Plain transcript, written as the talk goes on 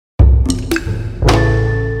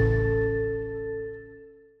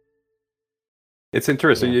It's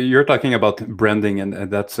interesting. Yeah. You're talking about branding, and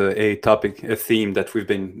that's a topic, a theme that we've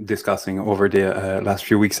been discussing over the last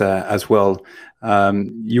few weeks as well.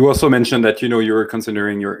 You also mentioned that you were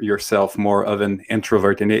considering yourself more of an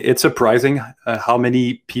introvert, and it's surprising how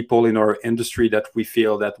many people in our industry that we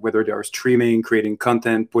feel that whether they are streaming, creating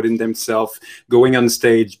content, putting themselves, going on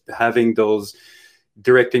stage, having those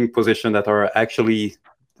directing position that are actually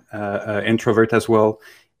introvert as well.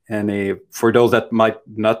 And for those that might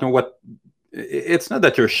not know what, it's not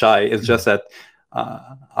that you're shy, it's just that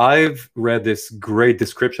I've read this great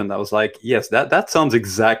description that was like, yes, that sounds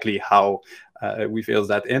exactly how we feel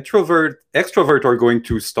that extrovert are going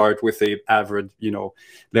to start with a average,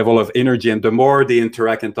 level of energy, and the more they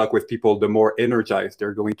interact and talk with people, the more energized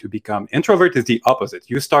they're going to become. Introvert is the opposite.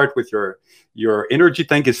 You start with your energy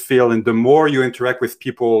tank is filled, and the more you interact with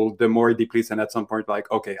people, the more it depletes, and at some point,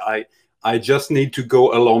 like, okay, I just need to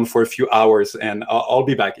go alone for a few hours, and I'll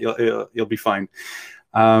be back. You'll be fine.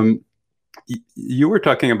 Um, you were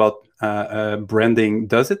talking about branding.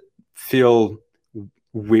 Does it feel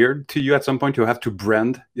weird to you at some point to have to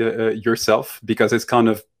brand yourself, because it's kind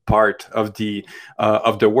of part of the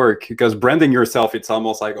work? Because branding yourself, it's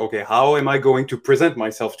almost like, okay, how am I going to present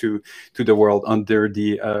myself to the world under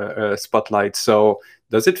the spotlight? So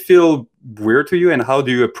does it feel weird to you, and how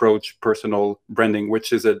do you approach personal branding,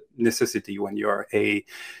 which is a necessity when you're a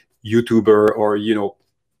YouTuber or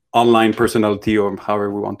online personality, or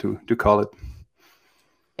however we want to call it?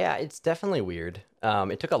 Yeah, it's definitely weird.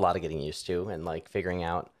 It took a lot of getting used to and like figuring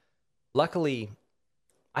out. Luckily,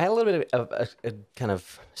 I had a little bit of a kind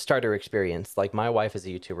of starter experience. Like my wife is a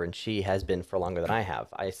YouTuber and she has been for longer than I have.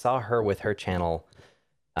 I saw her with her channel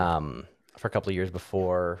for a couple of years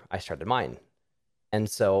before I started mine. And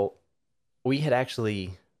so we had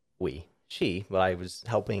actually, but I was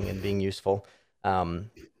helping and being useful. Um,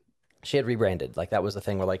 she had rebranded. Like that was the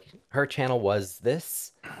thing where like her channel was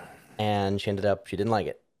this and she didn't like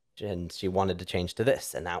it and she wanted to change to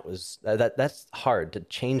this, and that was that's hard to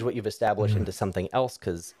change what you've established into something else,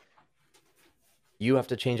 because you have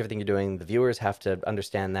to change everything you're doing. The viewers have to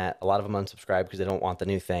understand that. A lot of them unsubscribe because they don't want the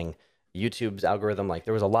new thing. YouTube's algorithm, like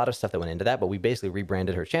there was a lot of stuff that went into that, but we basically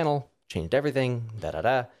rebranded her channel, changed everything, da da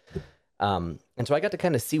da. And so I got to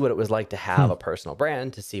kind of see what it was like to have a personal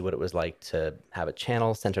brand, to see what it was like to have a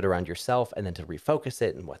channel centered around yourself, and then to refocus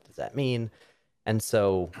it and what does that mean. And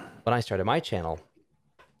so when I started my channel,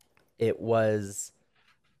 it was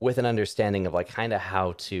with an understanding of like kind of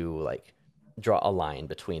how to like draw a line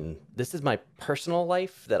between this is my personal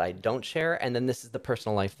life that I don't share, and then this is the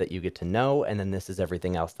personal life that you get to know, and then this is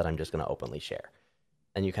everything else that I'm just going to openly share.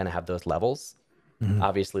 And you kind of have those levels.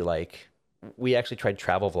 Obviously, like we actually tried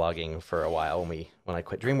travel vlogging for a while when I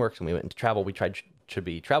quit DreamWorks and we went into travel. We tried to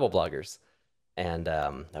be travel bloggers, and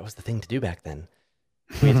that was the thing to do back then.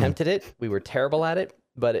 We attempted it. We were terrible at it,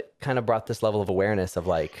 but it kind of brought this level of awareness of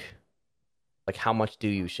like how much do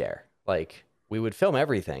you share? Like we would film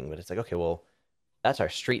everything, but it's like, okay, well, that's our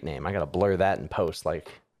street name. I got to blur that in post. Like,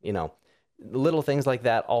 little things like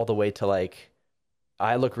that, all the way to like,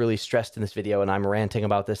 I look really stressed in this video and I'm ranting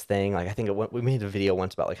about this thing. Like, I think we made a video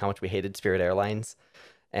once about like how much we hated Spirit Airlines,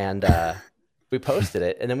 and we posted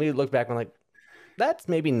it. And then we looked back and we're like, that's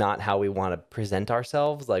maybe not how we want to present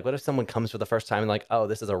ourselves. Like, what if someone comes for the first time and like, oh,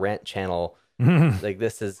 this is a rant channel. Like,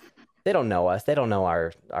 they don't know us. They don't know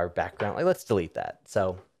our background. Like, let's delete that.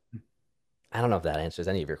 So I don't know if that answers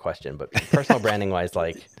any of your question, but personal branding wise,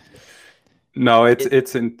 like, No, it's it,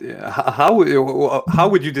 it's in how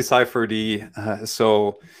would you decipher the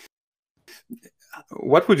so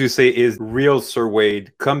what would you say is real Sir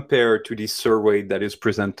Wade compared to the Sir Wade that is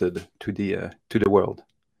presented to the world?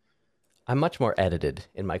 I'm much more edited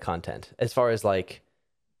in my content as far as like,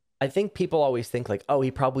 I think people always think like, oh,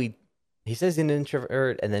 he says he's an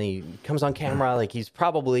introvert and then he comes on camera. Like he's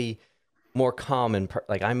probably more calm and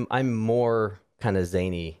like I'm more kind of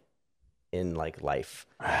zany in like life.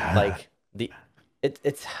 Like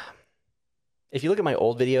it's if you look at my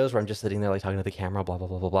old videos where I'm just sitting there like talking to the camera, blah blah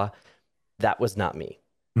blah blah blah, that was not me.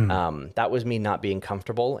 That was me not being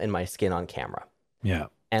comfortable in my skin on camera. Yeah.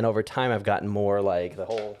 And over time, I've gotten more like the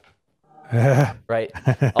whole right,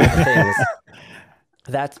 all the things.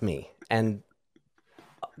 That's me, and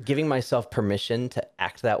giving myself permission to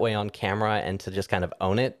act that way on camera and to just kind of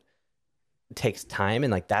own it takes time,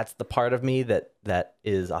 and like that's the part of me that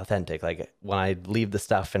is authentic. Like when I leave the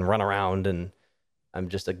stuff and run around and I'm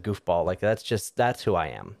just a goofball, like that's who I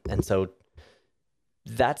am. And so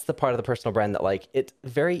that's the part of the personal brand that like it's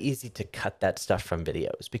very easy to cut that stuff from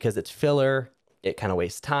videos because it's filler. It kind of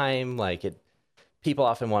wastes time. Like people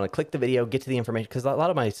often want to click the video, get to the information, because a lot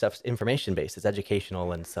of my stuff's information based. It's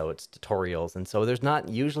educational, and so it's tutorials, and so there's not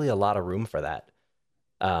usually a lot of room for that.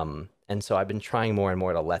 And so I've been trying more and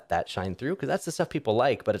more to let that shine through, because that's the stuff people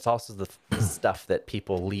like, but it's also the stuff that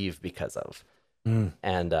people leave because of.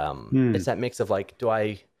 And it's that mix of like, do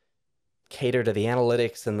I cater to the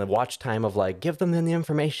analytics and the watch time of like, give them the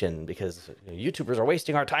information because YouTubers are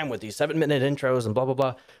wasting our time with these 7-minute intros and blah, blah,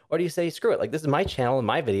 blah. Or do you say, screw it, like this is my channel and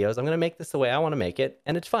my videos. I'm going to make this the way I want to make it.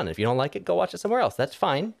 And it's fun. If you don't like it, go watch it somewhere else. That's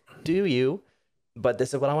fine. Do you? But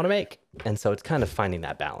this is what I want to make. And so it's kind of finding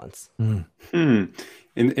that balance.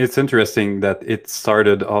 It's interesting that it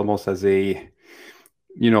started almost as a,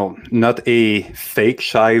 not a fake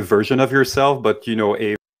shy version of yourself, but,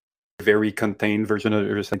 a very contained version of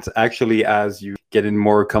yourself. It's actually as you getting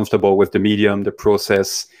more comfortable with the medium, the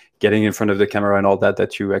process, getting in front of the camera and all that,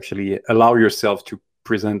 that you actually allow yourself to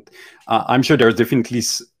present. I'm sure there's definitely,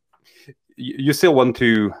 you still want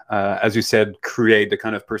to, as you said, create the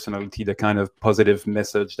kind of personality, the kind of positive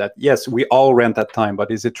message that, yes, we all rant at time, but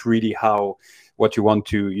is it really what you want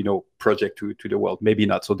to, project to the world? Maybe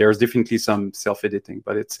not. So there's definitely some self-editing,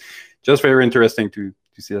 but it's just very interesting to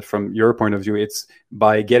see that from your point of view. It's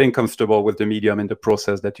by getting comfortable with the medium and the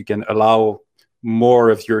process that you can allow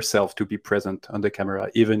more of yourself to be present on the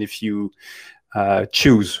camera, even if you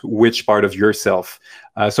choose which part of yourself.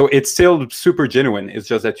 So it's still super genuine. It's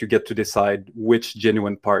just that you get to decide which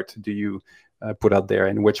genuine part do you put out there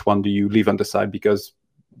and which one do you leave on the side because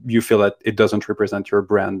you feel that it doesn't represent your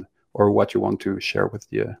brand or what you want to share with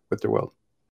the world.